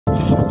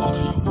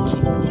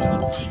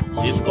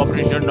This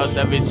cooperation no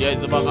service here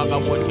is about a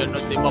watch and no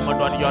see mama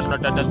don't you're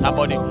not under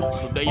somebody.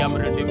 Today I'm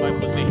ready my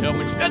for see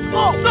helmet. Let's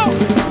go! So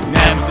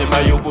names in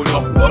my Yuguno,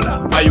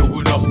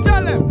 Mayuguno,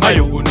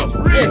 Mayuguno,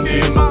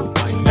 Rindima.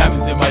 My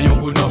name's in my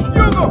Yuguno,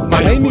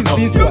 my name is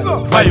this one,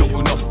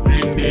 Mayuguno,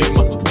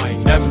 Rindima. My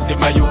name's in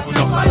my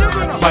Yuguno,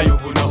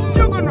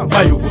 Mayuguno,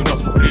 Mayuguno,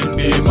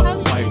 Rindima.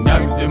 My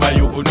name's in my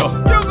Yuguno,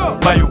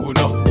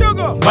 Mayuguno,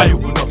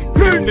 Mayuguno,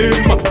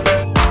 Rindima.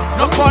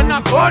 No corner.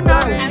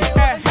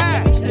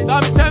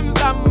 Sometimes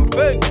I'm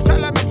fake,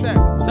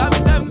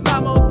 sometimes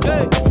I'm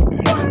okay.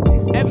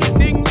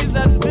 Everything is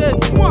a straight.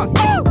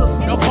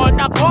 No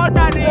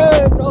cornering.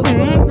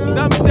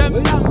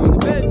 Sometimes I'm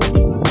fake,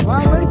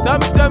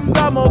 sometimes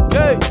I'm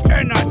okay.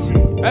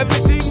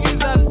 Everything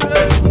is a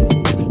straight.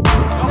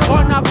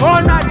 No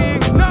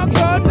cornering.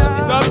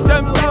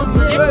 Sometimes I'm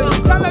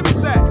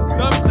fake,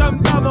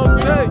 sometimes I'm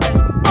okay.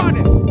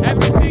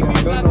 Everything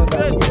is a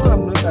straight.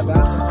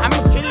 I'm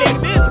killing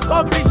this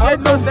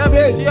competition on the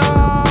video.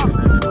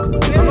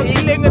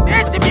 Killing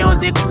this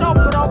music, no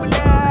problem.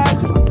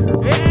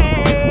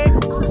 Hey,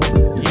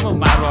 Timo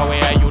Marwa,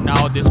 where are you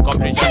now? This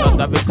competition of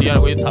service here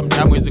with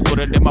sometimes with the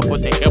good name of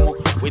Hemu,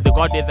 with the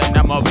God is the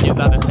name of Jesus.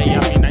 They say, I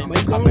mean, in the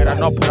camera,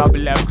 no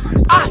problem.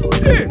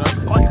 Not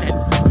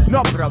content,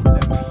 no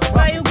problem.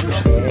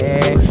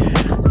 Hey,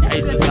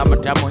 this is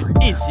sometimes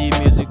easy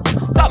music,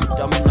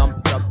 sometimes no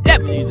problem.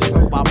 Music,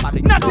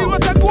 nothing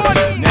what I want.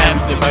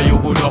 Names in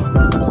Mayuguno,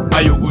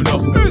 Mayuguno,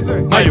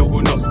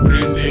 Mayuguno,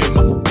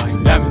 Rindima.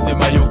 Name's in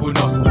my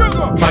Yuguno,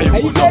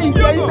 Mayuguno,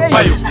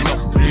 Mayuguno,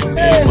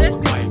 Rindima.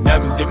 My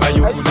name's in my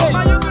Yuguno,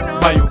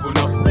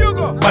 Mayuguno,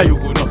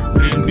 Mayuguno,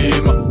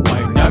 Rindima.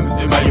 My name's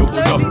in my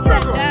Yuguno,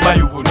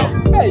 Mayuguno,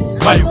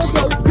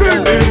 Mayuguno,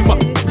 Rindima.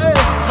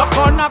 No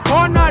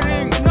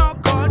cornering, no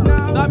corner.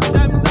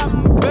 Sometimes I'm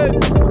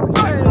fake,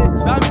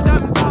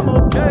 sometimes I'm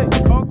okay.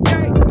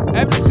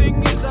 Everything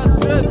is a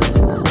straight.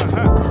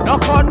 No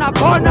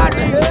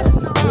cornering.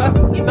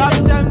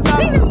 Sometimes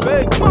I'm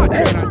fake,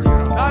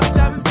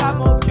 sometimes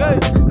I'm okay.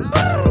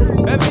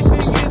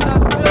 Everything is a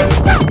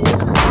straight.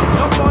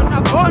 No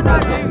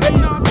cornering.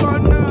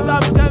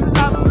 Sometimes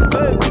I'm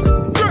fake,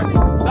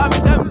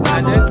 sometimes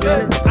I'm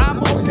okay. I'm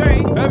okay.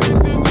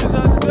 Everything is a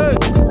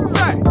straight.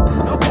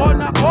 No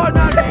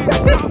cornering.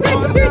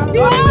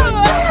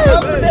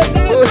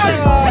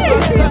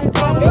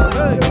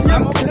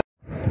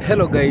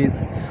 Hello guys,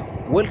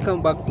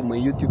 welcome back to my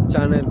YouTube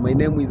channel. My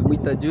name is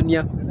Mick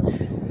Jr.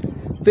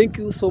 Thank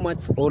you so much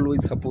for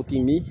always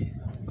supporting me.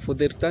 For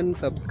the returning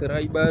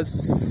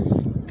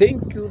subscribers,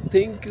 thank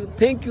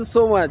you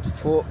so much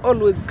for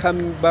always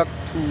coming back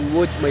to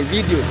watch my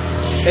videos.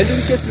 And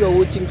in case you are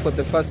watching for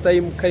the first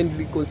time,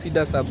 kindly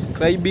consider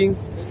subscribing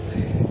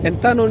and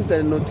turn on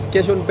the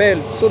notification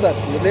bell so that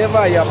whenever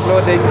I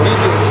upload a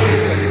video,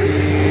 you will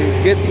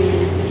be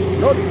getting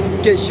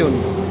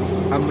notifications.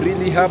 I'm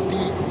really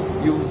happy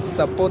you've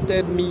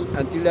supported me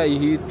until I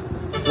hit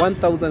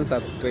 1,000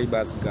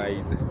 subscribers,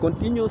 guys.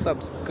 Continue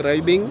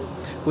subscribing,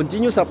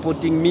 continue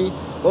supporting me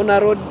on a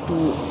road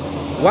to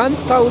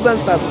 1,000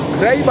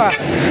 subscribers.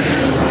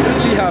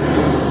 Really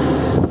happy.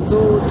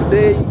 So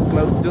today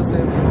Claude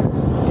Joseph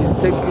is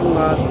taking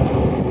us to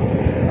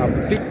a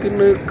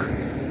picnic.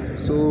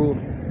 So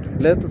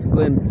let us go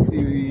and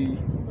see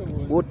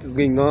what is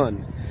going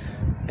on.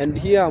 And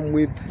here I'm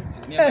with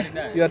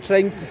you are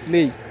trying to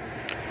slay.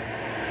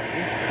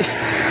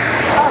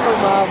 Hello,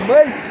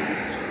 mama.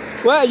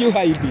 Why are you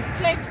hiding?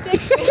 Take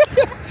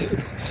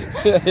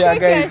Yeah,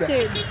 guys.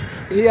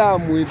 Here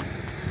I'm with.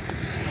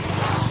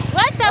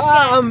 What's up,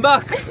 guys? I'm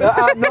back.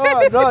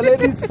 No,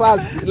 ladies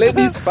first.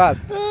 Ladies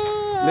first.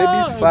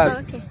 Ladies first.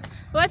 Okay.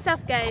 What's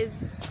up, guys?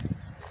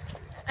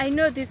 I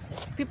know these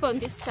people on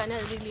this channel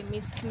really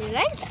missed me,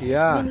 right?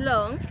 Yeah. It's been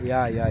long.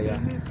 Yeah.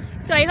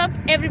 So I hope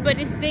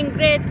everybody's doing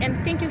great, and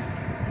thank you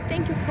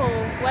for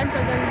 1,000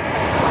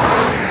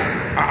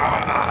 subscribers.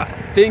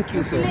 Thank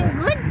you so much. Feeling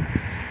good?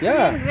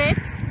 Yeah. Feeling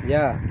great?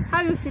 Yeah. How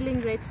are you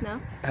feeling right now?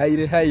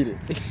 Highly.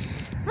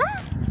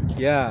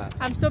 Yeah.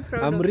 I'm so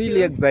proud I'm of really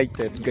you.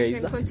 excited,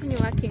 guys. And continue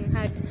working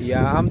hard.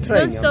 Yeah, I'm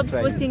trying. Don't stop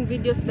posting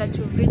videos that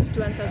you've reached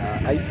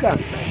 1,000. I can.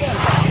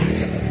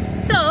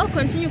 So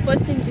continue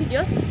posting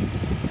videos,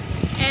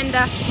 and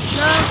now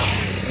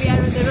we are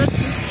on the road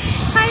to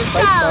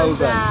 5,000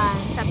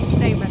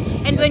 subscribers.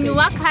 And when you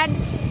work hard,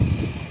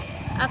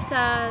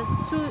 after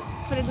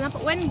for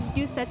example, when did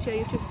you start your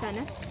YouTube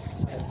channel?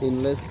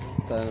 In less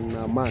than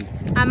a month.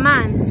 A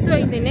month. So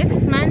in the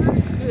next month,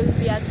 we will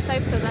be at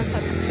 5,000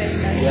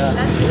 subscribers. Yeah,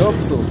 That's I hope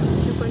so.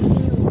 To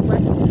continue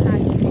working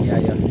hard.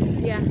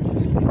 Yeah.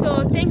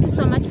 So thank you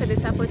so much for the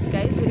support,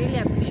 guys. We really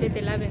appreciate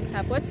the love and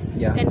support.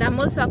 Yeah. And I'm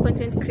also a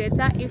content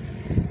creator. If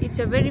it's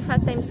your very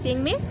first time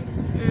seeing me,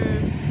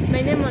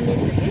 my name on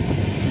YouTube is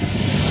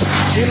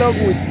Vlog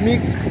with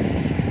Mick.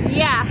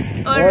 Yeah,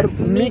 or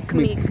Mick.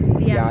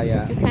 Yeah.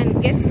 Yeah. You can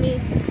get me.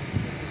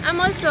 I'm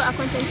also a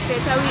content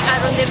creator. We are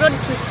on the road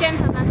to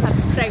 10,000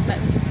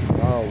 subscribers.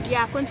 Wow.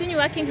 Yeah, continue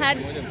working hard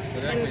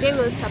and they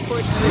will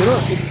support you. You know,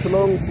 it's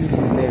long since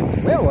we met.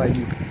 Where were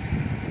you?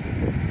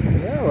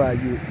 Yeah. How are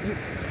you?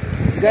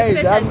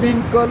 Guys, I've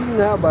been calling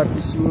her, but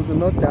she was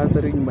not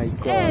answering my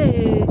call.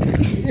 Hey.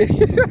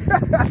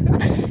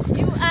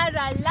 You are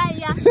a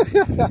liar.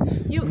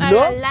 You are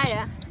a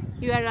liar.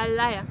 You are a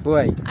liar.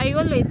 Why? I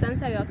always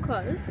answer your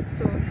calls,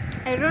 so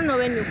I don't know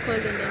when you call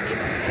in the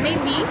neighborhood.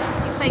 Maybe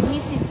if I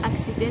miss it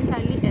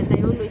accidentally, and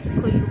I always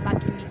call you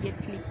back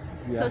immediately.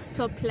 Yeah. So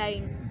stop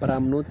lying. But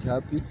I'm not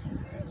happy.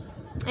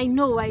 I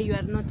know why you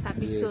are not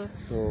happy,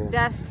 Yes, so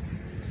just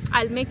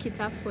I'll make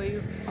it up for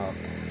you.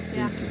 okay.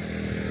 Yeah.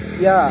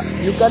 Yeah,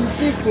 you can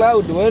see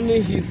Cloud when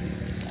he's.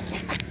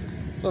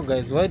 So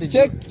guys, why did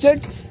Check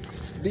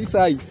these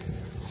eyes.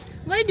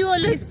 Why do you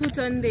always put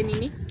on the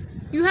nini?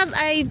 You have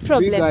eye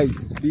problem. Big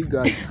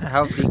eyes. I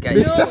have big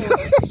eyes? No,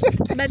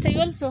 but I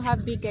also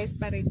have big eyes,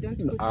 but I don't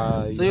put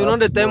on. So you know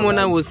the time when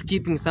I was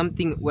keeping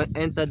something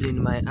entered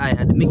in my eye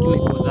and Mick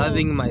was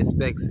having my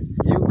specs.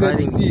 You can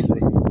see.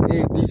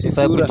 Hey, this is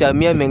So I Sura. could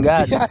chamia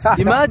mengad.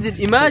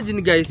 Imagine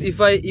guys, if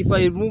I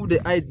remove the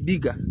eye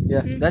bigger,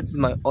 Yeah. that's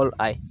my all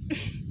eye.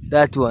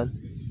 That one.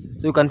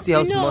 So you can see how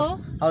You know,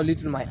 small, how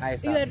little my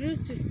eyes You are. are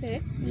used to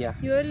specs. Yeah.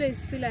 You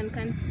always feel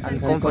uncomfortable.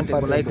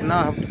 Uncomfortable. Like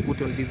now I have to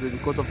put on this way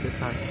because of the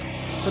sun.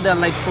 So they're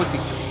like 40.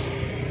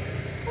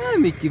 Ah,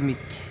 Mickey.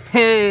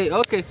 Hey,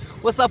 okay.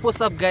 What's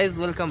up guys?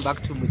 Welcome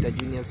back to Muita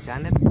Junior's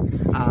channel.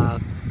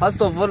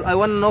 First of all, I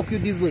want to knock you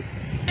this way.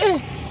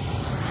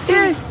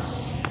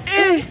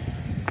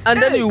 And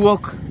then you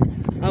walk.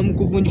 I'm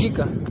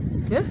kuvunjika.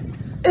 Yeah?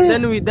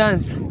 Then we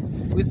dance.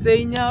 We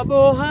say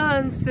Nyabo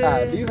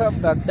Hanse. Do you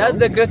have that song? That's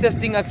the greatest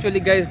thing actually,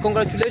 guys.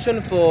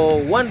 Congratulations for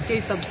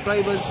 1K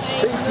subscribers.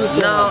 Thank you so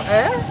Now,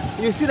 much.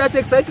 you see that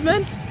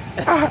excitement?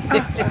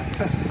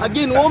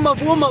 Again, warm up.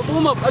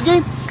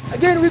 Again,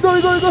 we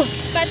go.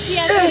 But he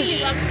has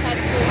really worked hard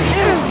for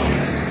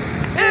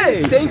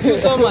Hey, thank you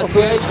so much,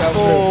 guys,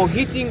 for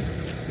hitting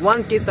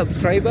 1K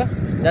subscriber.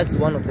 That's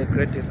one of the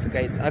greatest,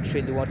 guys.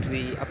 Actually, what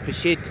we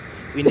appreciate.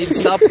 We need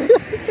sub. You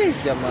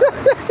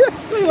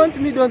want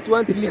me? Don't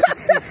want me?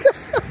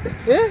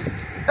 Yeah?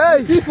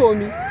 Hey, sing for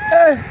me.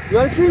 Hey, you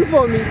want to sing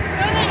for me?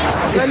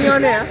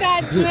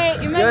 that way.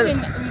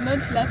 Imagine we're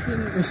not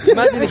laughing.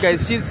 Imagine,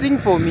 guys, she's sing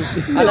for me.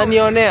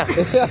 Alanionea.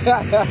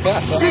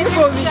 Sing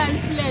for me.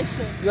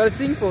 Translation. You want to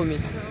sing for me?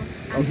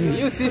 Okay,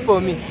 you sing for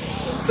me.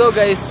 So,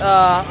 guys,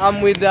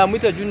 I'm with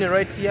Muita Junior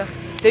right here.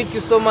 Thank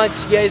you so much,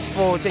 guys,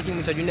 for taking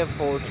Muita Junior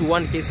to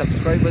 1K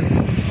subscribers.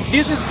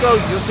 This is Claude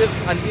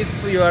Joseph, and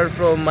if you are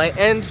from my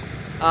end,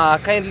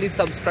 kindly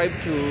subscribe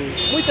to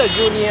Muita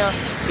Junior.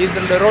 He's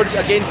on the road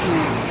again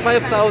to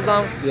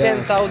 5,000,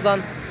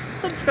 10,000.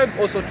 Subscribe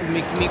also to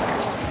Mick.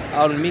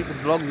 I'll make a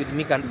vlog with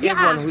Mick and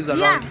everyone who's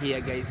around here,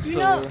 guys.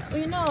 You So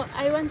know,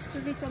 I want to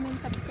reach 1 million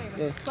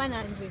subscribers.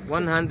 100.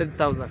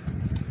 100,000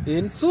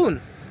 In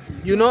soon.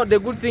 You know, the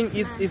good thing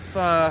is if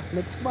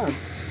next month.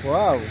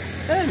 Wow.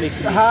 Mick,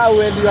 How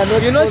when you are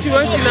not? you know, she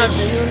went in a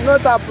You're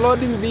not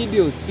uploading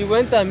videos. she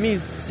went a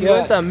miss. She Yeah.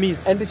 went a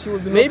miss. And she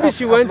was Maybe not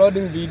she went-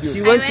 uploading videos.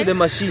 She went to the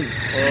machine.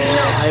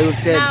 I will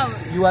tell. Now,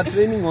 You are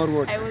training or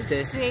what? I was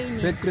training.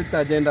 Secret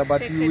agenda,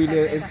 but Secret you will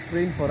agenda.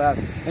 explain for us.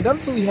 And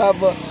also we have.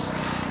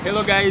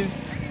 Hello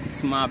guys,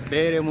 it's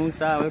Mabere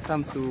Musa.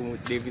 Welcome to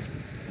Davis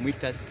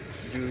Muita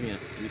Junior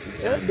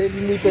YouTube channel.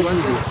 David Muita You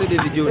want Junior. to say the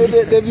video?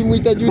 David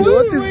Muita Junior.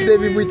 What is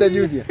David Muita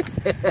Junior?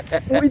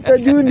 Muita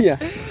Junior.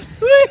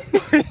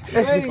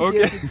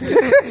 Okay.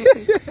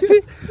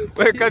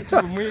 Welcome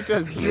to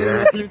Muita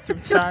Junior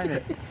YouTube channel.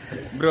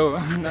 Bro,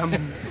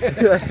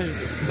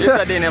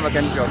 yesterday never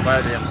came to your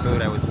party. I'm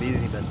sorry, I was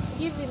busy. But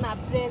Give him a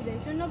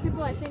present. You know,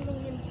 people are sending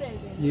him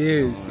presents.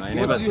 Yes. I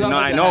never do you see. No, have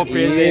I at know the-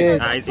 present.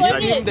 Yes. I, it's For a-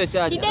 real, him the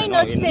charger. did I No,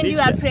 not in send this you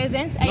a cha-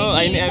 present? no,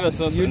 I did. never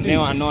saw.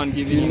 No one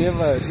giving You me.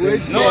 never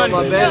said. No one.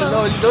 No,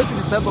 don't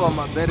disturb our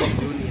Mabere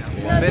Junior.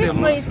 No, Mabere this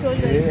boy Musa. is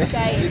always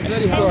shy. He's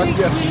very And hot. we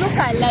look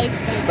alike.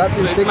 That is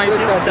So it's my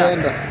secret sister.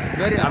 agenda.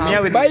 Very I'm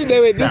here with By my the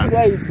way, sister. these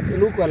guys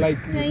look alike.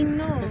 I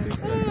know.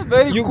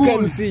 very You cool.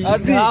 can see.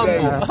 And See,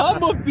 humble. guys.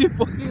 Humble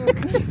people.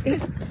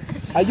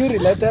 Are you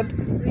related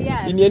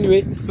Yeah. in any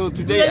way? So We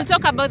today, will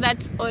talk about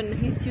that on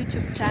his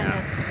YouTube channel.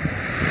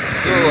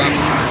 so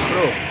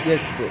bro,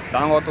 Yes, bro.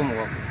 tango to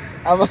mo.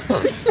 I'm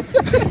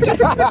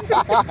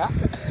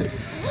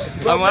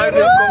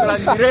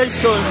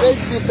Congratulations.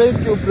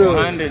 thank you, bro.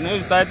 100. No,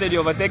 you started, you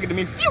overtaken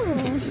me.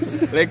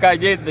 Like I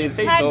just they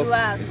say Hard so.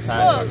 work. So,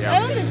 Hard work, I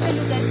yeah. always tell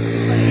you guys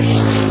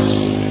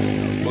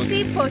to But-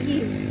 see for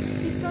him.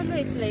 He's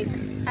always like,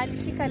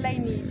 alishika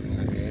laini.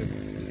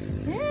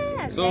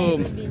 Yeah, So,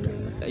 trying to be new.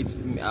 It's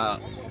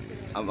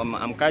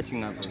I'm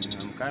catching up.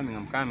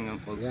 I'm coming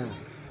up also. Yeah.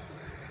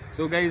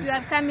 So guys, You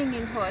are coming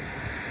in hot.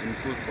 in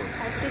full force.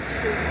 I said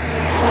true.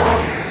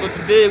 So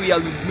today we are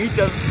with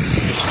Meters.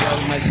 We are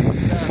with my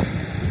sister,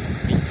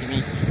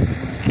 Mickey.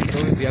 So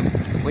we are,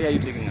 where are you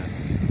taking us?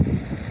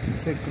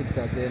 Secret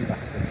agenda.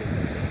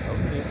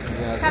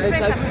 Yeah. Surprise, Guys,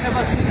 have you surprise.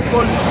 ever seen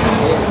gold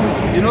jewels?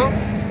 You know,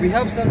 we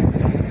have some.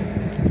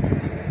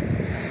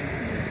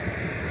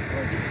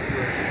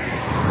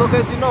 So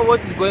guys, you know what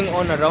is going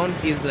on around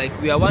is like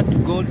we want to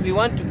go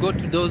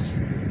to those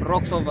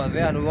rocks over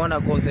there and we want to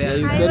go there. Yeah,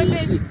 you I can always,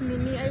 see.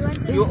 Mimi, I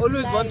wanted You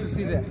always want to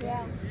see them.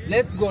 Yeah.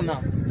 Let's go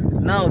now.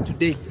 Now,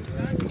 today.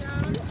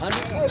 And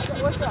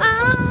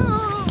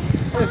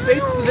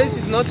Faith, today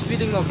she's not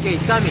feeling okay.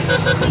 Tammy.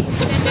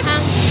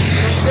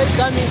 Today,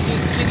 Tammy,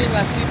 she's feeling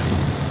as if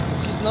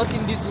she's not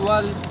in this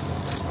world.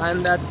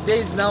 And that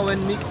day now when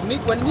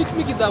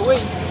Mick is away,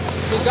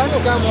 she can't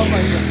come over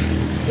here.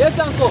 Yes,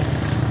 uncle.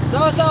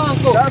 Sawa,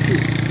 uncle.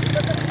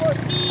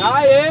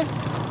 Hi, eh?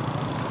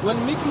 When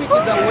Mick is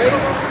away,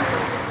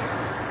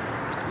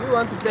 you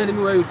want to tell me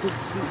where you took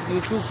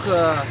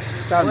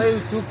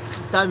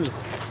Tammy?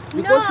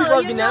 Because people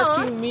have been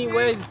asking me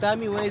where is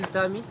Tammy?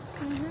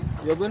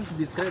 You're going to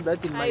describe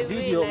that in my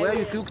video. Where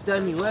you took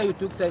Tammy?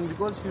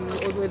 Because she was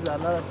always on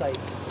another side.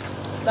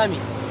 Tammy,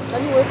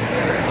 can you wait to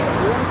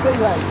say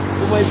hi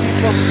to my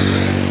people?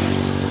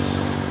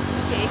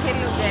 Okay,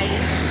 hello guys.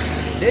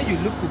 There you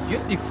look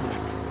beautiful.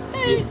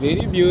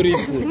 Very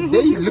beautiful.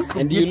 There you look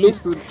and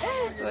beautiful. you look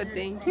Oh,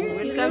 thank you.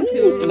 Welcome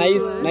to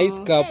nice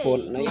couple.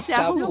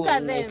 Look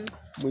at them.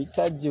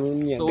 Muita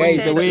Junior. So Guys, when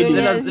is the wedding?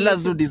 wedding?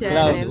 Let's do this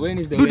loud. When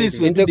is the do this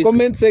wedding? in the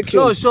comment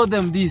section. Show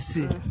them this.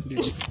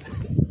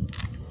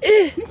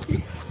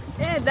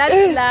 Yeah,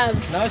 that's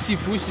love. Now she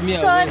pushed me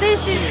So away.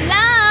 this is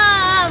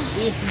love.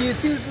 If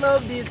this is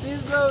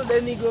love,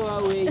 let me go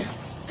away.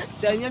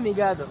 Chanya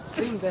Migado,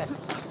 sing that.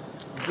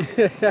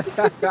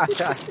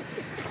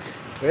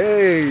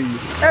 Hey.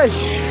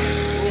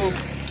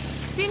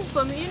 Sing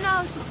for me. You know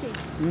how to sing.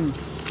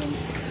 Sing.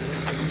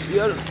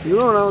 You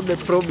know now the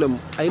problem.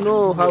 I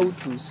know how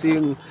to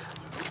sing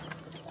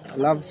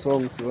love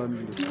songs.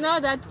 You know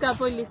that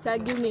couple is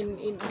arguing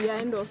in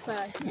behind of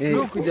her. Hey,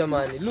 Look,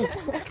 Jamani, look.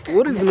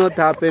 what is not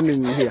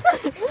happening here?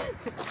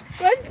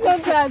 What's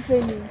not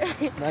happening?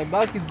 My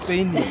back is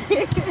paining.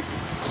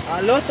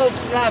 A lot of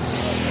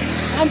slaps.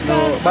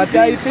 No, but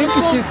I think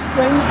she's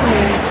trying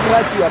to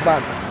scratch your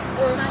back.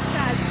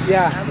 Massage.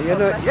 Yeah, you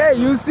know. Yeah,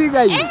 you see,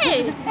 guys.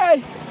 Hey,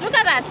 Hey. look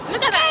at that.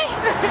 Look at that.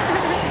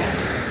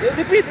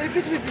 Repeat,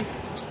 listen.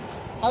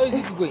 How is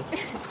it going?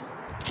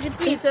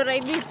 Repeat or I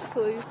do it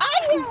for you.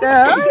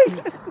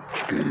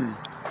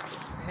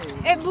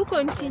 Ebu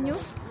continue.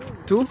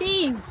 To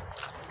Sing.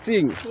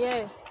 sing.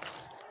 Yes.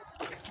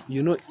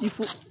 You know, if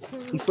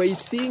I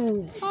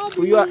sing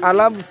for you a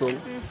love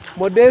song,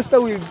 Modesta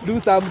will do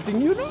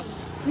something. You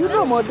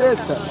know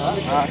Modesta.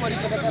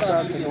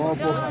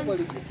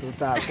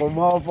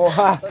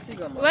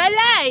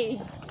 Walai.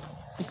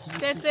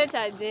 Secret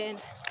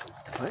agenda.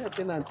 Haya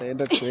tena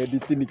nitaenda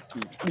kuedit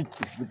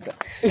nikivuta.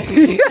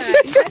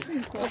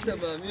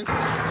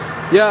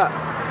 Yeah,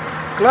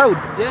 Claude.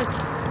 Yes.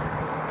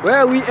 Where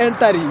are we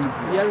entering?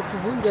 We are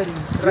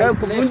Kuvunjaring. We are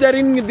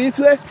Kuvunjaring this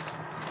way.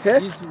 Okay?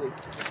 This way.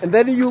 And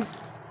then you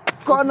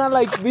corner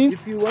like this.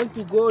 If you want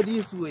to go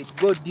this way,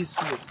 go this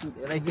way.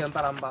 Like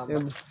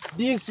Yamparambamba.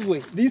 This way.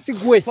 This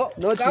way,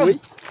 not come. way.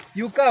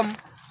 You come.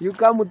 You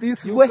come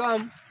this You way.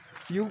 come.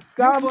 You You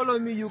come. follow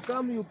me. You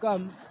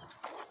come.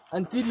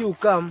 Until you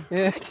come.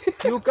 Yeah.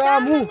 You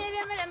come.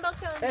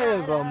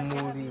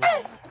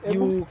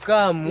 You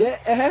come.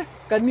 Yeah,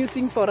 Can you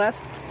sing for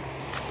us?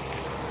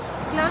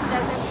 Cloud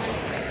doesn't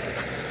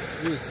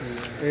You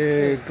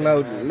see.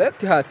 Claude,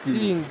 let her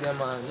sing. Sing,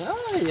 man.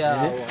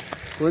 Yeah.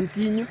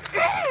 Continue.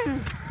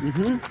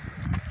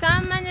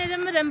 Kama nyere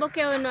mrembo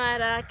ke ono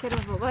ara kero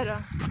bogoro.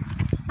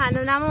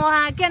 Ano namo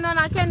ha keno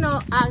na keno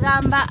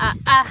agamba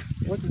a.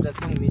 What does the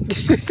song mean?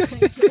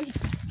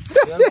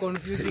 You are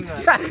confusing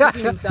us.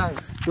 Speaking in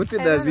tongues. What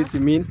does it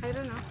mean? I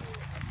don't know.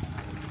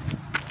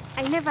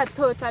 I never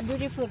thought a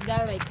beautiful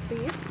girl like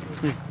this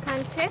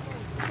can take.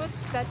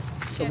 What's that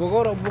shit?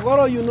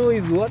 Bogoro, you know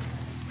is what?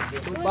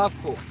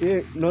 Tobacco.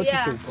 Yeah, not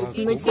Yeah. tobacco. It's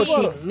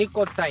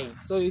nicotine.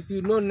 So if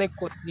you know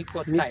nicotine.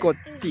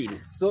 Nicotine.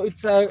 So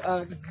it's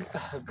a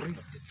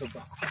greased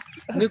tobacco.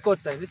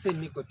 Nicotine. Let's say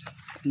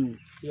nicotine.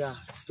 Yeah,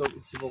 it's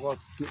tobacco.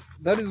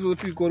 That is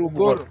what we call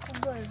Goro.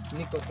 bogoro.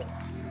 Nicotine.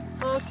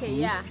 Okay,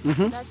 yeah.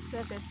 That's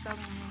where the song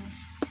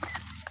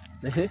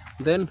means.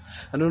 Then,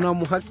 anona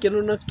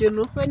muhakeno na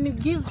keno. When you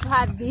give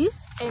her this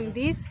and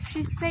this,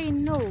 she say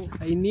no.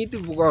 I need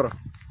bogoro.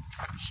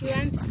 She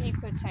wants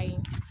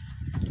nicotine.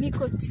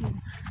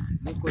 Nicotine.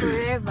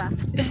 Forever.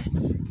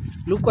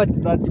 Look at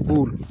that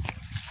bull.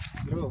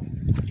 Bro,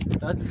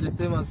 that's the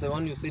same as the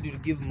one you said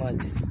you'd give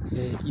Magic.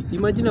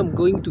 Imagine I'm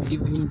going to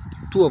give him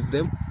 2 of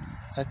them.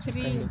 Such a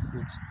Three. kind of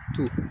food.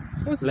 2.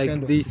 What's Like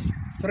kind of this.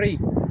 3.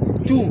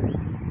 2.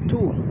 2,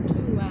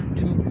 1.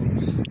 2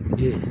 bulls.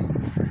 Yes.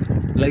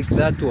 Like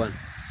that one.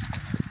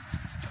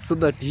 So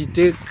that he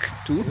take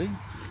to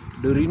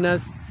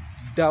Dorina's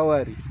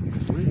dowry.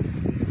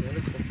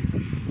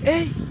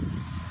 Hey!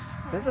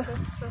 Sasa.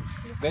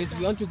 Guys,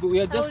 we want to go. We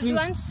are I just would doing.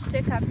 want to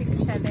take a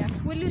picture there.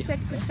 Will you take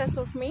pictures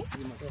of me?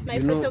 My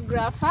You know-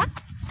 photographer?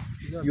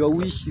 Your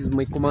wish is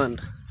my command.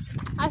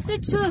 As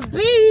it should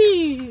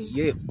be.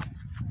 Yeah.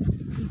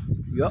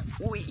 Your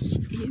wish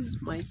is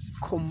my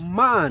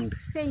command.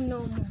 Say no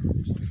more.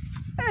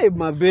 Hey,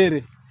 my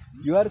baby.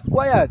 You are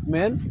quiet,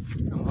 man.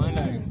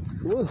 Why?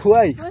 What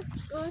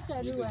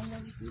are you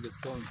wondering? With the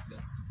stones there.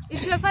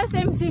 It's your first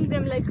time seeing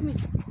them like me.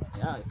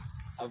 Yeah.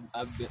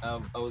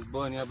 I was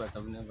born here, but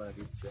I've never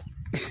lived here.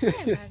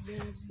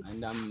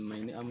 And I'm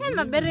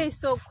Mabere is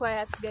so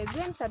quiet, guys.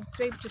 Go and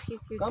subscribe to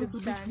his Come to YouTube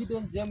this channel.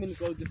 hidden gem in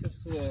Claude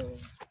Joseph's here.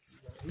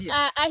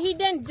 A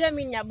hidden gem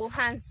in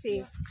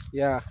Nyabuhansi.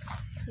 Yeah.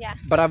 Yeah.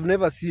 But I've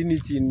never seen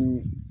it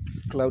in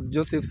Claude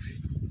Joseph's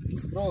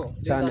Bro,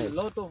 there's channel. a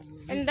lot of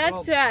And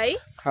that's vlogs. why,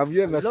 Have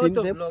you ever A lot seen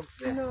of them? vlogs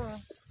there. no.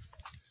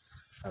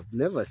 I've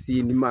never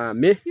seen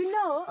Mame. You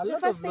know, A the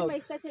lot first of time I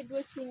vlogs. started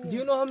watching Do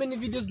you know how many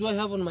videos do I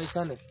have on my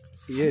channel?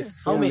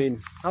 Yes, so How many?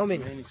 many. How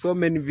many? So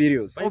many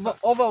videos.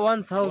 Over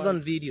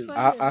 1,000 videos.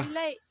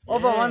 Like,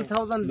 Over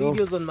 1,000 No.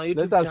 videos on my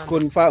YouTube Let us channel.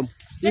 confirm.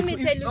 let me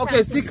tell you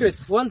Okay, something. secret.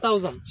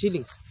 1,000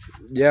 shillings.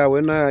 Yeah,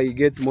 when I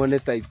get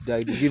monetized,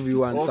 I'll give you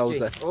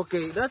 1,000.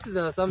 Okay, that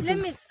is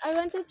something. I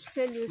wanted to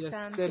tell you Yes,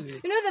 something. tell me.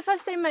 You know, the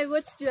first time I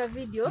watched your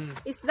video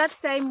is that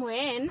time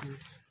when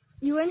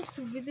you went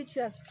to visit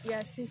your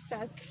sister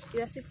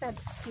at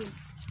school.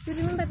 Do you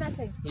remember that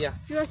time? Yeah.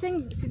 You were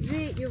saying,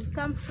 Sidri, you've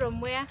come from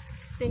where?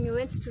 Then you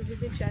went to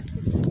visit your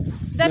sister.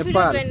 That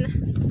Nepal. period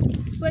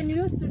when you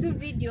used to do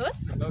videos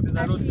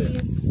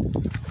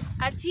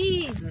at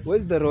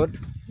Where's the road?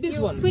 This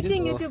you one.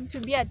 quitting this YouTube to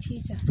be a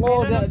teacher.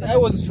 Oh, I remember I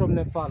was from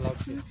Nepal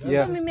actually.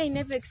 Yeah. So maybe I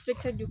never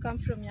expected you come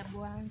from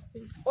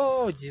Nyabuhansi.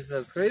 Oh,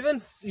 Jesus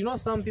Christ. Even,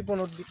 some people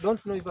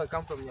don't know if I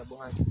come from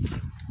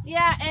Nyabuhan.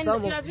 Yeah, and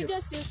Some your of you.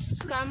 videos used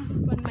to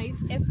come on my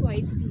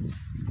FYP.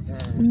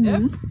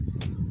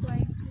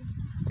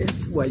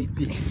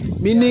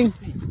 FYP. Meaning?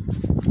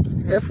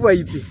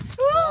 FYP.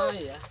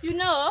 Yeah. You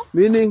know,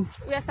 Meaning?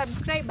 your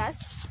subscribers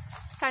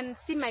can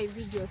see my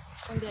videos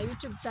on their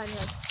YouTube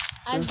channel.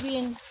 As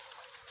in,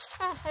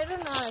 I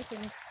don't know how I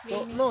can explain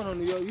So, it. no,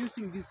 you're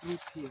using this route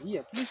here.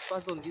 Here, please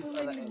pass on this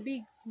other end.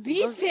 Big, Don't-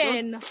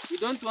 beaten. You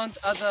don't want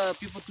other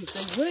people to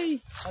say, hey,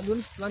 I'm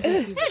going to plant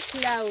this seed.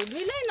 Cloud,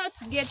 will I not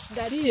get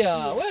that? Here,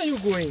 where are you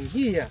going?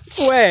 Here.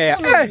 Where?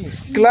 Follow me.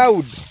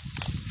 Cloud.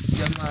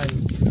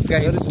 Jamani.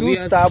 Guys, You're too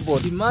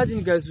stubborn.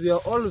 Imagine, guys, we are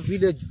all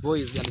village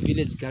boys and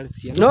village girls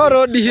here. No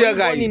road here,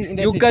 Going guys. in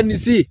the You city. can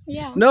see.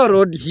 Yeah. No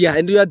road here.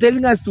 And you are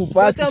telling us to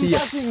pass But I'm here.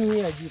 passing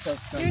here, Jesus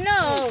Christ. You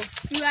know,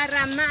 you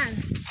are a man.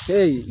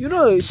 Hey, you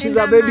know, she's and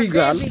a I'm baby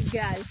girl. Baby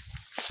girl.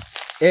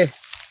 Eh,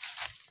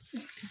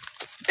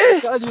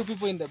 Tell you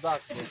people in the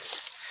back. Bro.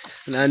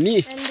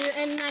 Nani?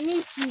 And Nani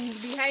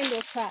is behind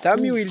of her.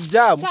 Tammy will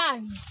jump.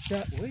 Turn.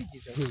 Wait,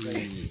 Jesus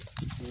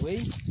Christ.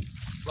 Wait.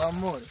 One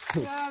more.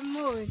 Come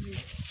on.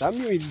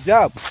 Tammy will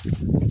jump.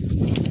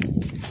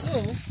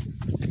 So,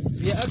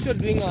 we are actually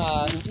doing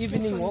an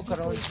evening walk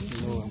around.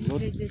 No, I'm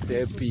not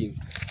stepping.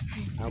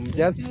 I'm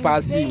just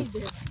passing.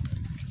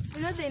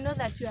 You know, they know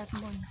that you are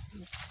born.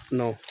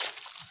 No.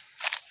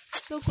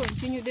 So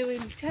continue, they will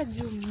charge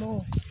you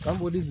more.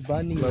 Somebody's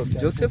burning. Well,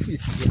 Joseph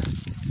is here.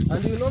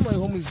 And you know my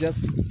home is just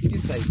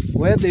this side.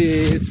 Where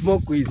the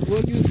smoke is.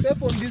 When you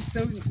step on this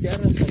side, the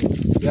other side.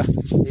 Yeah.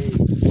 Hey.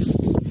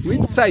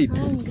 Which side?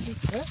 Hungry.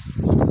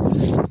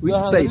 Which We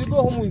side? go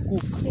home, we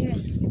cook. Yes.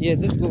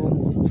 Yes, let's go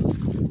home.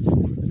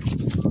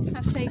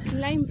 After I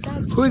climb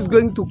that. Who is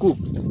going to cook?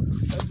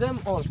 Them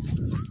all.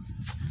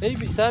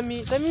 Baby,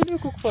 Tammy, you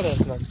cook for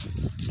us, man.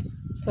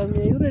 Tammy,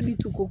 are you ready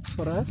to cook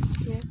for us?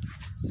 Yeah.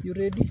 You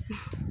ready?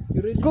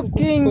 You ready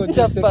Cooking to cook for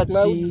Joseph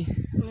chapati.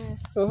 Yeah.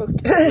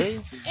 Okay.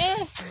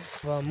 Eh.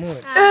 One more.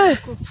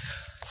 Cook.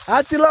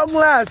 At long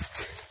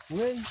last.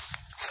 Wait.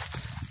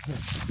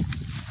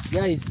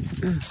 Guys,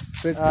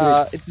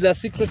 Secret. it's a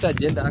secret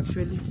agenda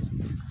actually.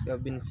 We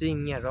have been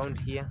seeing me around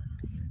here,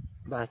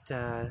 but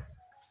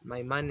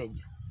my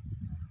manager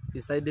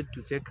decided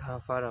to take her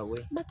far away.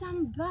 But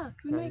I'm back.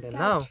 You know, I And got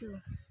now you.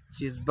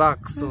 she's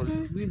back, so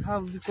we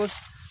have,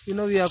 because you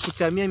know we are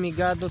kuchamia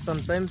migado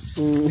sometimes.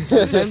 Mm.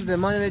 Sometimes the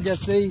manager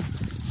say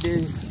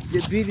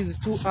the bill is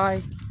too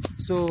high,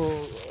 so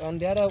on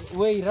the other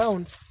way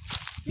around,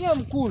 yeah,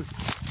 I'm cool.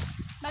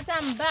 But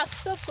I'm back.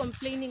 Stop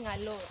complaining a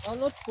lot.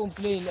 I'm not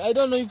complaining. I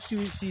don't know if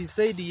she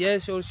said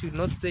yes or she would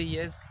not say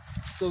yes.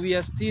 So we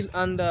are still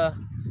under.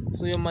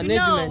 So your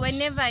management. You know,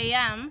 whenever I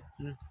am,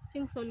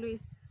 things always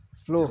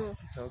Flow. go.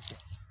 Okay.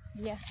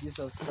 Yeah.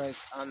 Jesus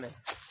Christ, Amen.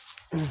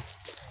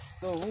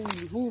 So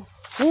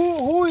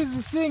who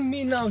is seeing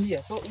me now here?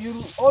 So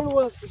you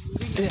always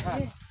bring the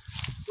hand.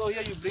 So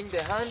here you bring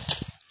the hand.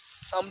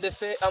 I'm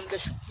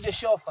the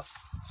chauffeur.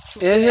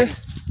 Eh.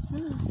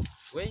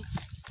 Wait.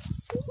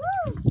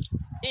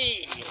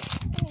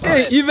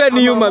 Hey, even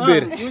you, my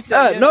baby.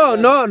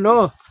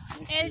 No.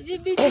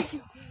 LGBT.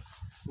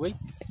 Wait.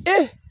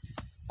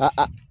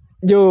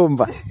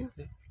 Jomba.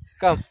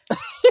 Come.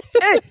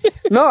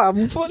 No,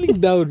 I'm falling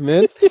down,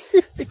 man.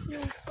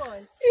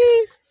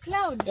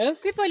 Cloud, Yeah?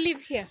 people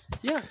live here.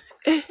 Yeah.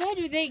 Where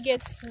do they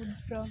get food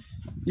from?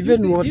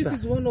 Even water. This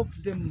is one of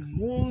the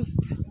most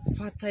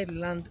fertile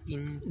land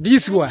in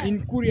This one.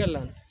 in Korea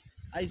land.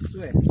 I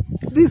swear.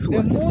 This The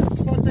one. most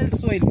fertile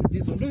soil is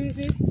this one. Do you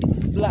see?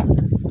 It's black.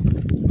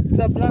 It's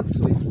a black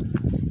soil.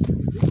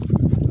 See?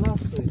 Black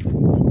soil.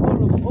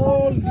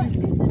 All this.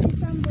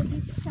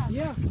 Somebody's shop.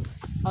 Yeah.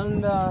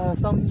 And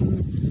some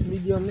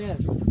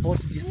millionaires bought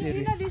this You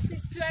area. know this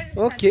is tourist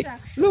Okay.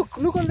 attraction.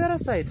 Look on the other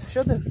side.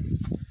 Show them.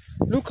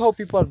 Look how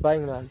people are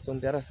buying lands on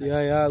the other side.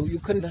 Yeah, you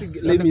can see.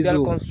 Let Let me they are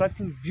zoom.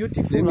 constructing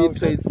beautiful Let me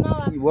try.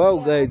 houses. Wow,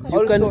 guys,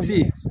 you can Also,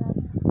 see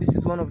This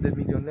is one of the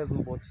millionaires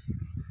who bought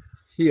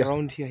here.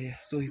 around here. Yeah.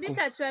 So These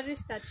are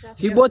tourist attractions.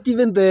 He bought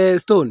even the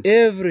stones.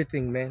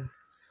 everything, man.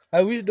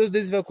 I wish those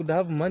days if I could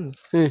have money.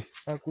 Eh.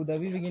 I could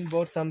have even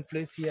bought some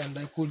place here, and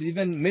I could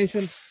even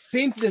mention,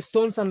 paint the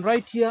stones and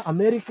write here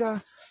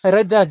America. I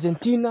write there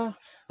Argentina,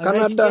 I write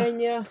Canada.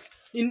 Kenya.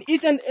 In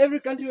each and every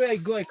country where I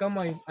go, I come,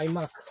 I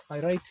mark. I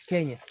write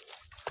Kenya.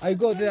 I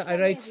go there, I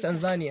write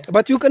Tanzania.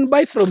 But you can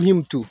buy from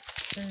him too.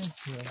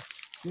 Yeah.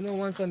 You know,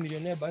 once a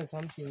millionaire buys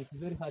something, it's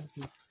very hard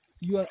to.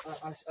 You are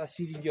a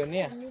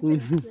millionaire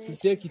to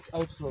take it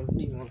out from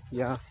him.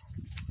 Yeah.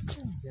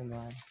 Yeah,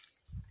 man.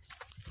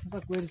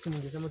 Sasa kweli si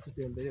ningesema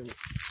tutembelee.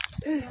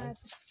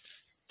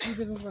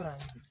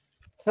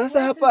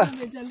 Sasa hapa.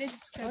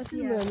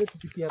 Tumeambia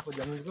tupikie hapo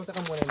jamani.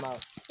 Nataka muone mawe.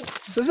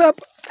 Sasa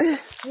hapa.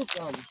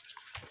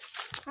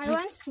 I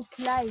want to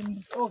climb.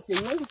 Okay,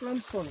 you want to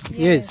climb stone?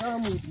 Yes.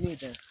 Come with me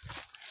then.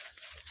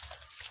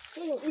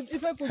 So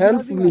if I could Help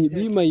have me, a jet,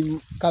 be my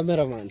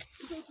cameraman.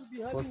 if I could be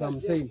for having some a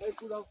jet, time. I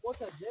could have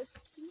bought a jet.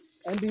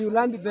 And you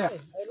land there.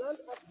 I land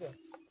up there.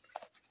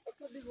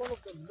 Actually, this is one of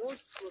the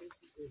most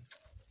touristy places.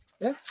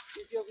 Yeah?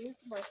 If you have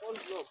missed my whole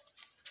vlog,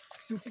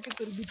 Si ufike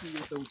karibu tu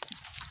hiyo sauti.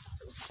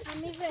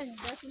 And even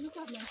that, look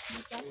at my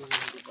sneakers.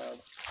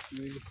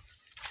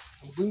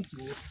 I'm going to.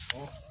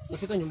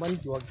 Nafika nyumbani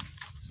kiwagi.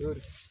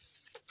 Sorry.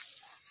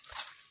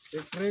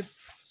 Separate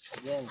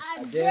again.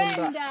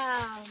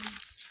 Agenda.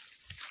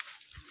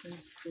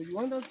 So you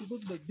want us to go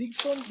to the big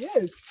stone?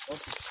 Yes.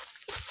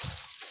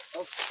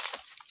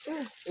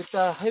 Okay. It's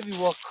a heavy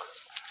walk,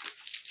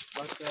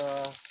 but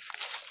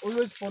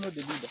always follow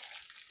the leader.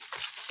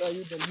 So are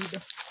you the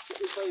leader?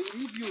 If I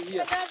leave you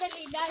here,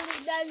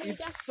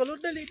 follow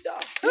the leader.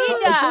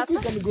 I think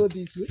we can go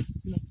this way.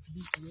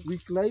 We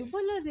climb.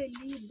 Follow the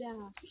leader.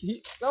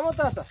 Come on,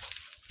 Tata.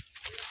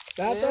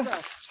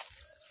 Tata.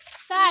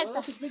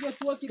 Tata. Tupige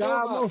tour Come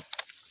kidogo. on.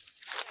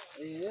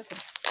 Yes.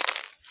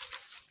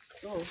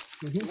 So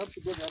you have to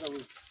go the other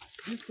way.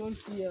 This one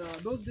here,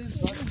 those days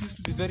back used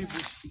to be very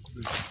bushy.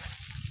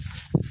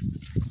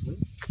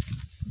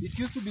 It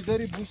used to be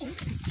very bushy,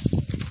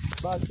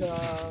 but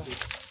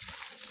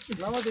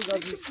nowadays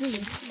as you see,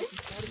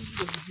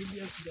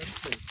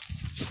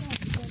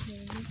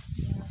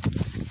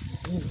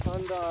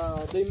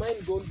 and they mine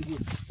gold here.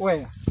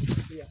 Where?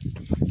 Yeah.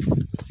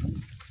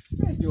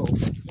 Yo.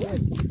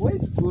 Where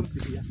is gold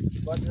here?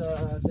 But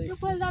they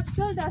People have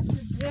told us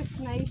to dress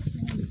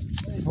nicely.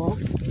 Oh.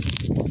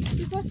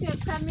 Because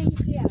you're coming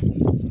here.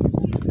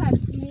 Look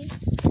at me.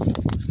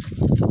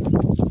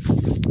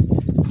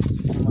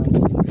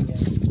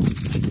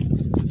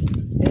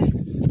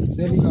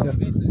 The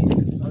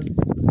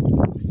leader.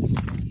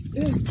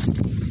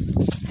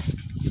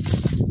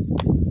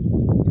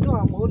 No,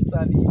 I'm also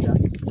a leader.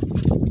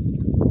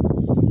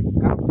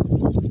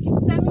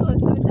 If Tammy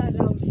was not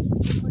around,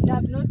 we could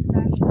have not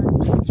done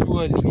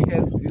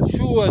that.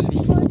 surely.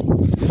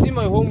 You see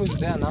my home is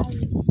there now. Where?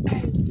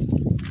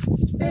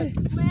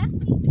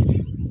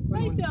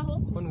 Where is your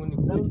home?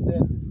 Down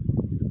there.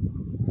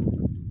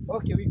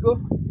 Okay, we go.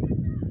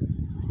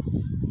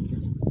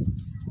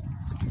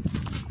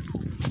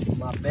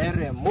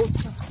 Mabere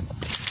Musa.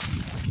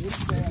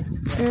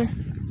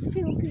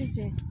 See who is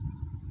there.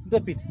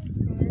 The pit.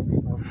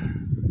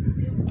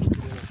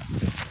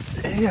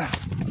 Yeah.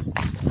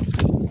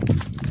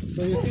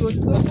 So you see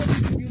what's up?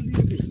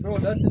 Bro,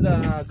 that is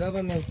a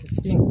government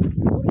thing.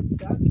 What is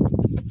that?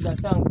 It's a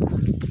tank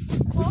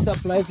which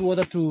supplies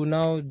water to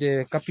now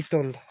the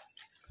capital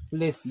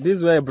place. This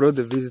is where I brought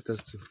the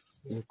visitors to.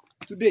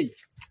 Today?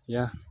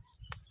 Yeah.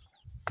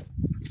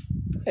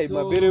 Hey, So-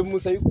 Mabere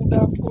Musa, you could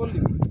have called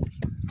him.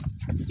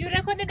 You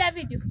recorded a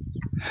video?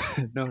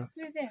 No.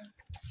 Who's there?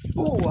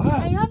 Oh,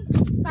 I wow. have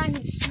to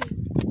punish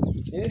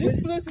you. This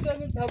place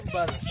doesn't have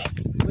banners.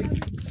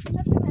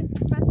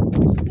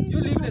 You You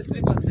leave the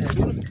slippers there.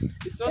 You know,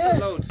 it's not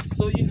allowed.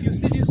 So if you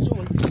see this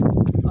stone,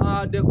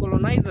 the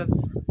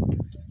colonizers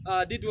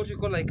did what we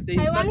call like they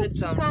I want inserted to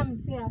some. come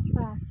there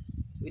first.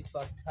 Wait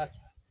first.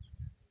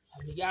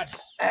 Amigado.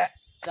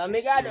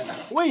 Amigado.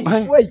 Wait,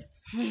 wait.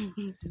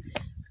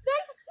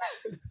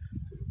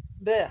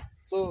 There.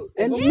 So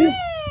And me?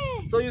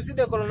 so you see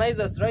the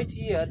colonizers right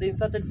here. They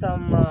inserted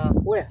some.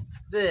 Where?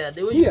 There.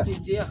 The way Here? you see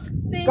it here.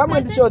 They Come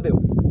and started- show them.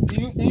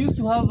 They used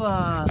to have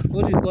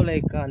what we call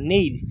like a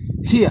nail.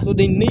 Here. So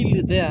they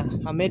nailed there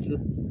a metal.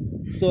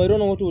 So I don't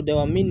know what they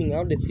were meaning,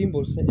 all the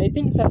symbols. I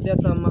think there are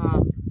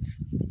some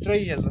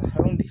treasures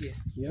around here.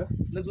 Yeah.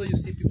 That's why you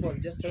see people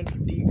just trying to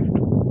dig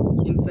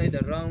inside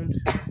around.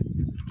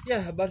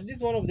 Yeah, but this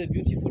is one of the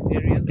beautiful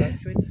areas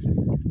actually.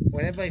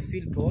 Whenever I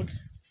feel bored,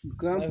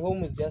 my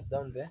home is just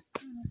down there.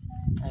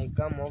 I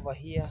come over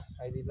here,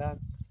 I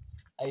relax,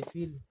 I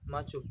feel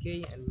much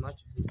okay and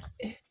much good.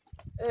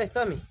 Hey,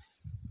 Tommy.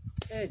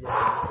 Hey,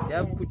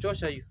 Jav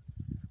kuchosha you.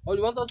 Oh,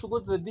 you want us to go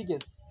to the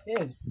biggest?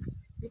 Yes.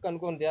 You can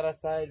go on the other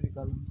side. We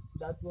can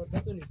that one you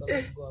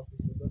cannot go up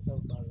if you don't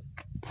have balance.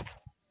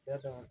 The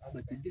other one.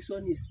 But this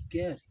one is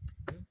scary.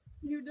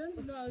 You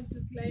don't know how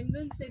to climb.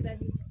 Don't say that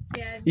it's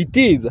scary. It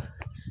is.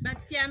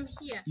 But see, I'm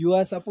here. You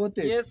are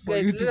supported. Yes, for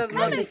guys, you to let us know.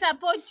 Let me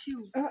support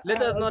you.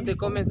 Let us know in the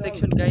comment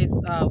section, guys.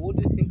 What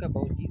do you think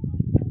about this?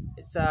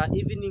 It's a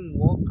evening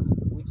walk,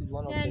 which is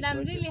one of And the I'm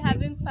really greatest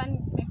having fun.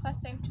 It's my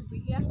first time to be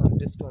here. on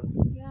the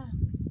stones. Yeah.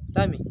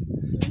 Tammy,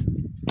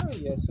 oh,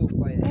 you are so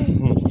quiet.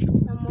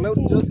 I'm Claude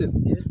okay. Joseph.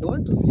 Yes. I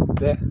want to sit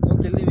there.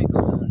 Okay, let me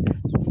go down there.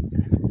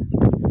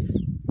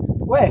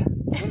 Where?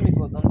 Let me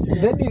go down there.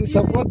 Then you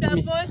support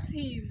me. Support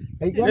him.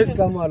 I can't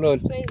come alone.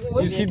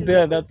 You sit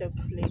there. That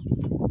Okay.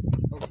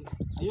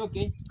 Are you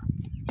okay?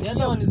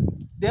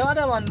 The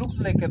other one looks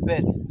like a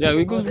bed. yeah,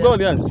 we could go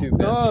there and sit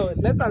there. No,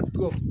 let us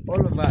go.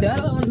 All of The us.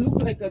 other one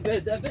looks like a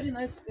bed. They're very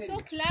nice. So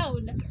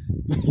Cloud,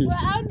 well,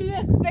 how do you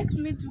expect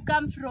me to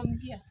come from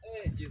here?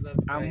 Hey, Jesus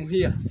I'm Christ.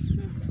 here.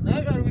 Now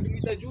you are with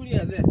Mr.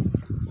 Junior there.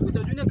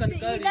 Mr. Junior can He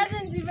carry.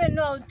 doesn't even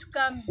know how to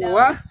come down.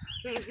 What?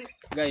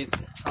 Guys,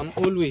 I'm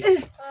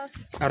always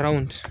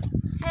around.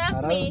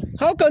 Help me.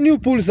 How can you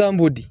pull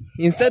somebody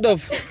instead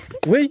of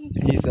wait?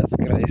 Jesus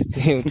Christ.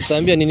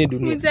 Tutambia nini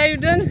dunia? Muta,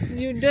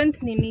 you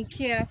don't need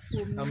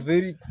careful. I'm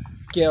very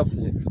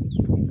careful.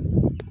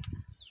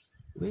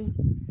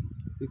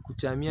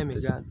 Kuchamia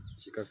megani.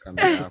 Shika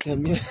kamera.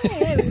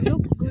 Hey, we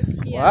look good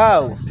here.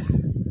 Wow.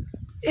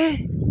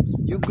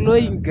 You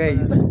glowing,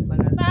 guys.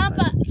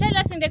 Papa, tell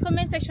us in the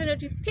comment section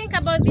what you think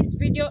about this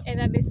video and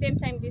at the same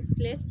time this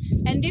place.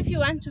 And if you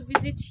want to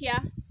visit here,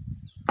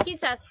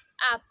 hit us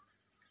up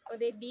or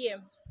the DM.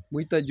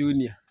 Muita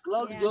Junior.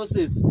 Claude Yeah.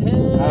 Joseph.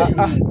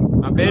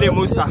 Abere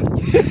Musa.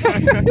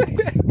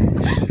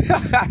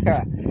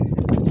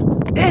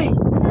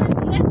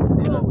 Let's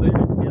go.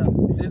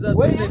 There's a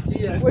Where, toilet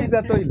here. where is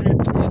the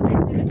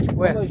toilet?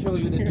 Where? I'll show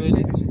you the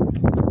toilet.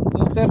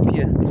 So step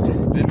here.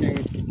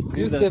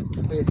 You step.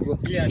 Go.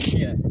 Here and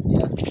here.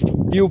 Yeah.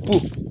 You poo.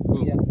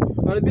 Yeah.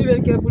 But be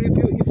very careful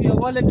if your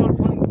wallet or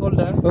phone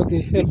folder.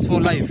 Okay, It's for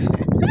life.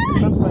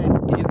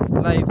 It's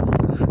life.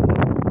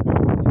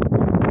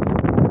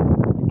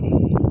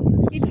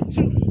 It's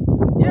true.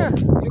 Yeah,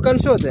 you can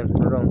show them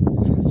around.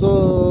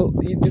 So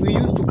we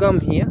used to come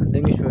here.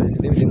 Let me show you.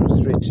 Let me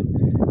demonstrate.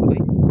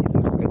 Wait,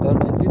 Jesus Christ. Down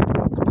my zip.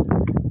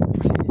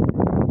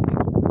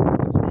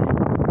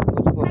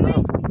 What's for Can I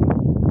now?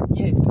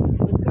 see? Yes.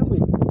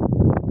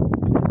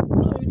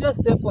 No, you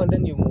just step and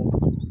then you move.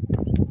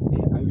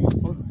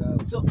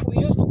 So we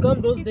used to come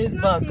those days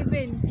It's back, not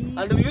even deep.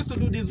 and we used to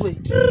do this way,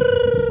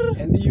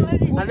 And you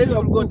and then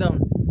we'll go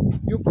down.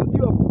 you put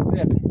your poo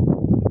there.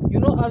 You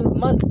know,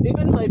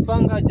 even my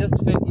panga just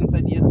fell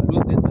inside. Yes,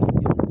 those days that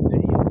we used to be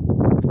very young.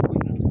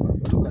 Wait, no,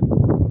 look at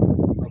this.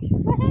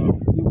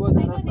 You go the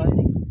I other go side.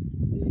 this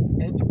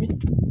And me.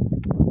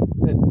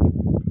 Step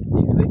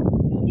this way.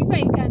 If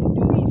I can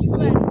do it,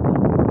 so I don't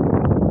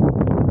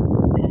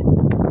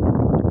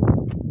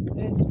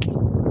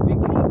Big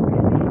deal.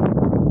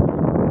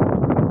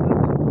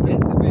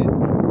 Yes, way.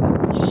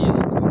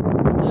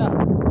 Yeah.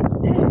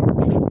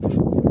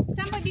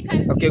 somebody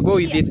can Okay, see go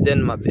with here. it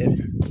then, my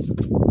baby.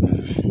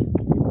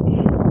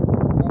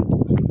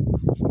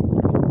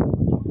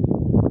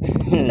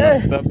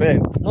 It's a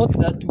bed. Not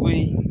that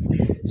way.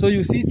 So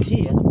you sit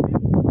here,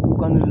 you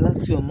can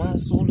relax your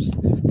muscles.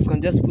 You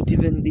can just put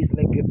even this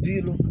like a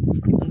pillow,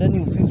 and then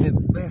you feel the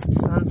best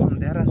sun from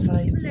the other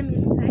side. Let me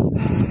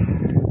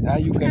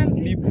inside. You can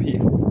sleep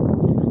here.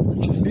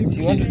 Sleep.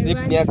 She want to sleep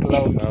near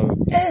Cloud. Now,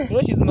 You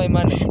know she's my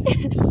manager.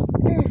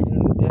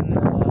 And then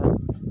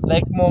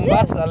like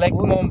Mombasa, like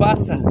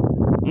Mombasa.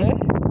 Eh?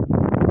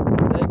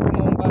 Like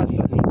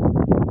Mombasa.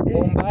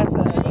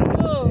 Mombasa.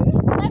 Oh,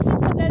 life is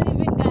for the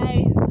living,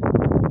 guys.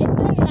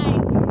 Enjoy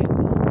life.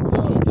 So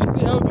you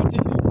see how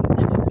beautiful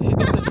this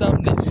is the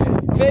thumbnail.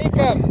 Faye,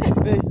 come.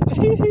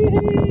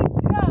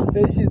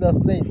 Faye, she's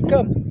afraid.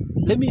 Come.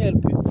 Let me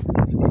help you.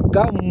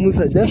 Come,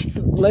 Musa, just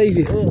lie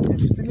here.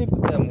 Sleep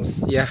there,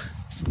 Musa. Yeah.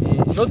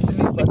 Not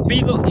sleep, but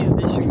pillow is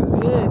the shoes.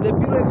 yeah, the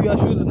pillow is your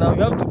shoes now.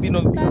 You have to be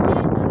no. Family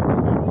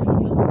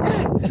don't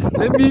have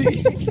Let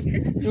me.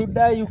 You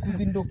die, you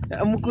kuzinduka.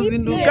 pillow.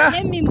 Mkuzinduka.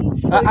 Let me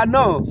move.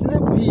 No.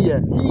 Sleep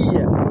here,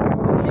 here,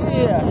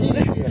 here.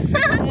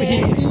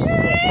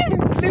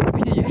 Sleep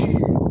here.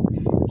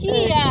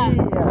 Here.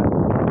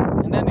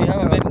 And then we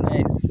have a very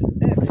nice.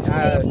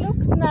 It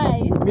looks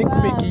nice. Mick,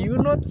 Wow. Mick, you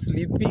not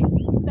sleeping?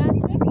 That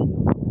way.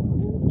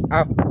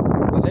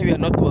 Well, we are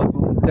not to us.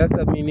 Just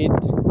a minute,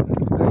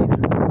 guys.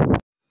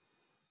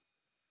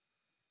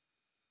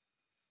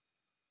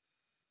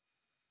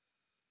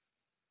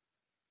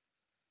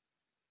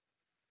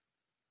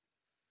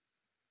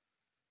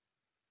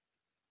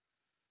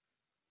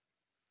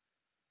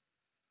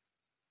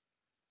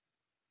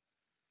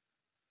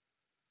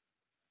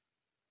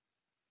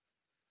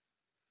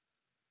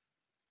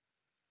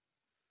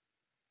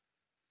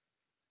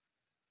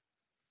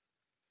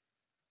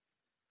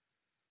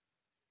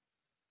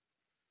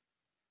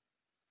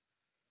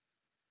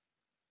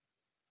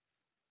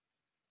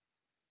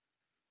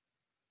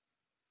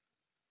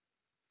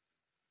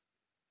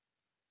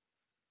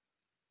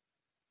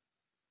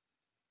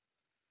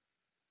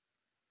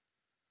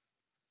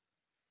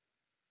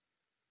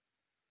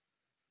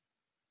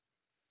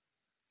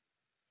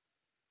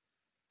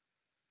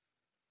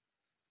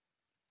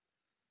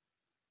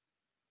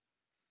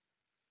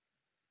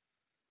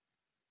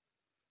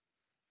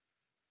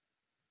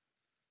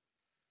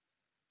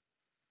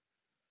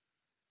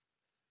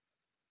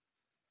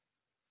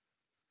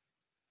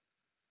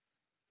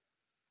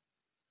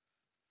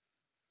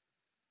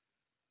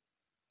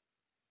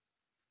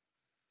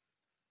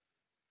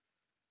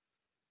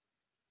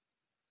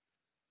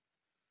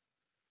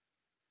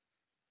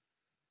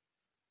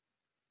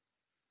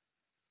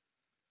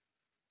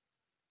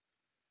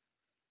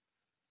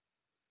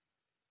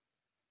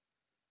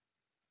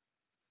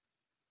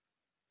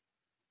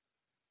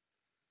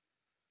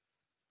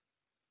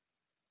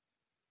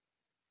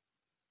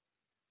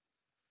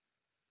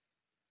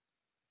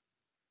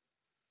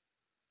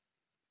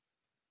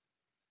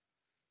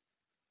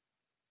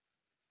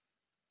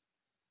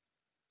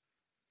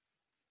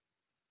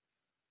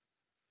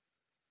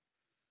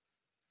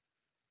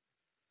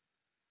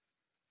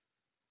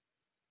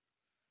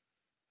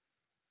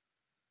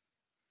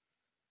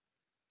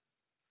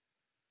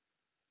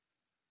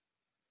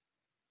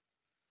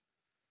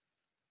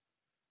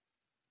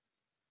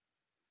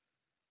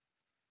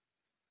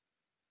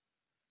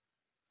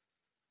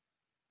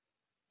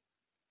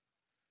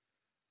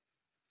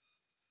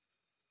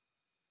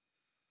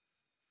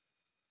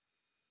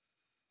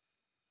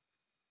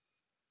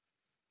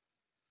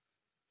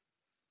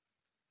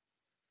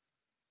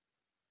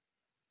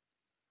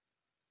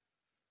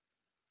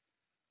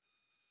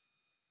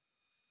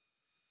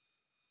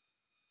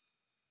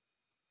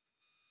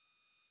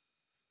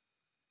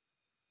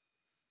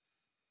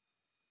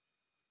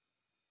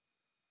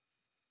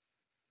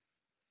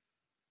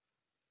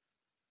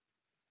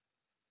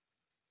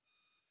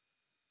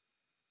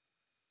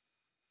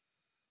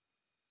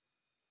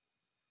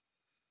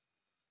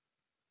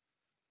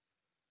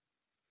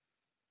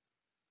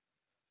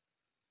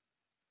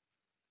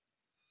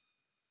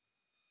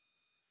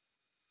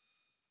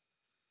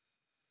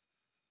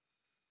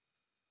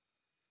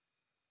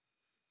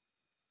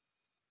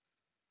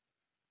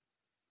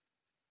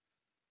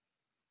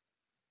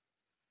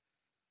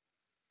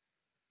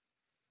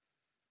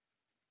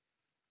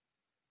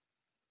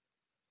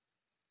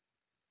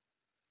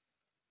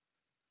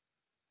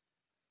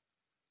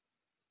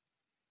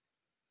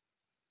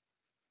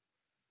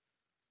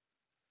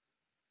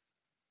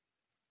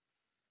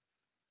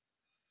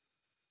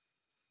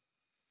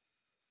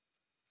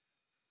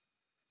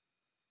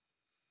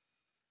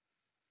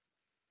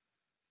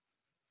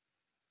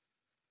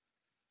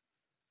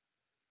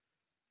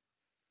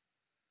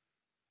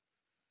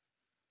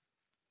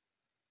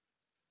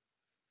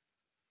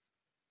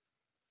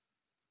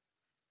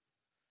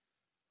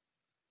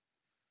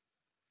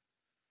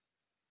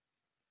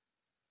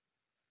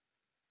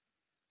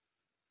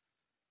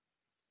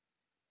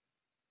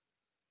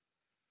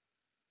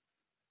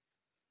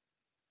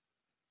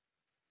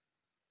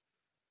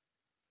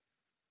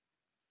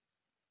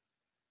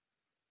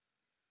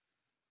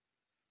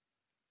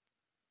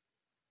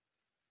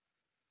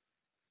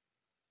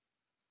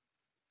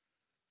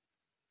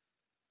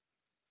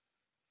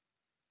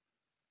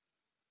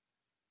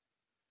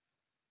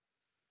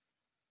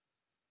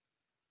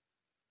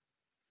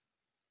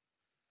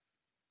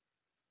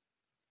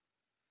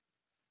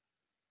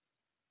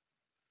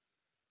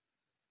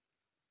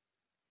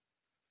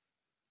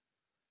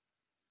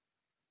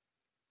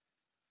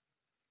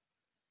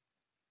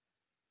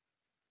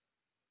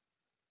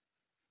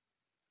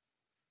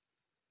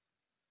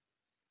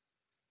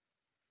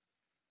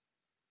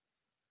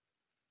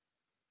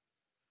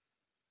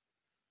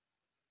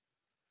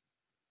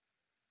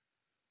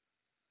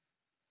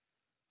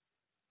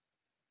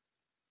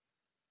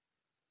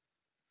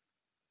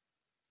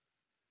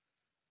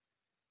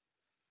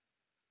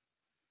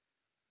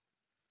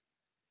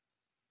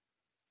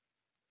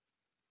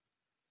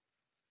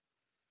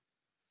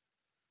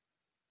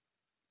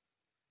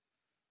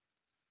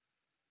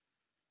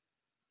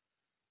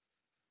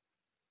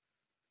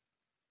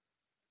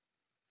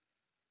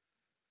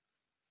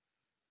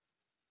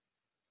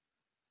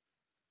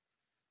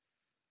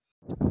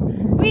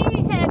 We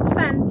had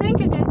fun. Thank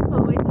you guys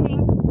for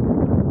watching.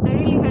 I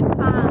really had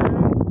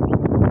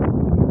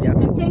fun. Yeah,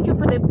 so And thank you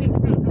for the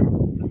picnic.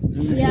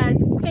 Yeah,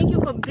 thank you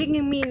for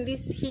bringing me in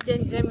this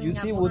hidden gem in you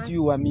see Nyaboha. what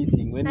you were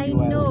missing when I you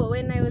were know,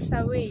 when I was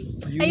away.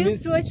 You I used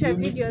missed- to watch your you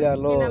missed videos a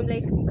and lot. I'm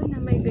like, when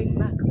am I going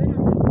back?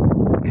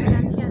 When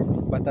I'm here.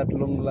 but at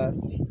long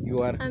last you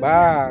are I'm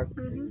back.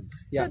 here. Mhm.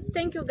 Yeah. So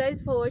thank you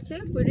guys for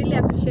watching. We really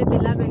appreciate the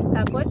love and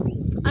support.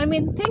 I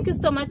mean, thank you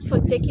so much for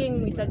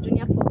taking Mita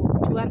Junior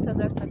to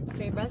 1,000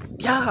 subscribers.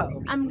 Yeah,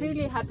 I'm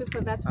really happy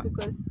for that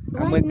because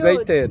I'm why not?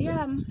 excited.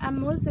 Yeah,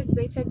 I'm also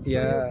excited for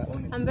Yeah.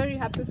 you. I'm very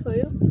happy for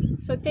you.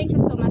 So thank you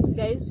so much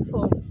guys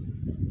for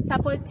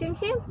supporting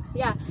him.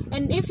 Yeah,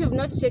 and if you've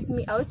not checked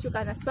me out, you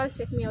can as well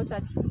check me out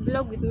at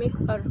Vlog with Mick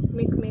or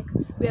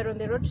Mick. We are on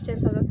the road to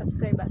 10,000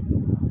 subscribers.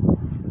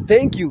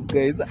 thank you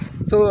guys.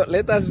 So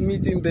let us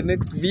meet in the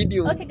next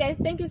video. Okay guys,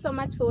 thank you so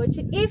much for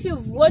watching. If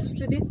you've watched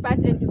to this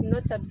part and you've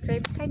not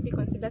subscribed, kindly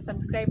consider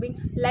subscribing,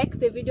 like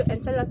the video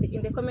and tell us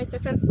in the comment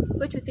section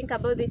what you think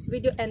about this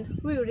video, and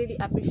we will really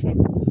appreciate.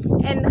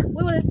 And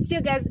we will see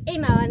you guys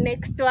in our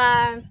next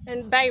one,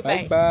 and bye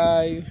Bye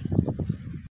bye.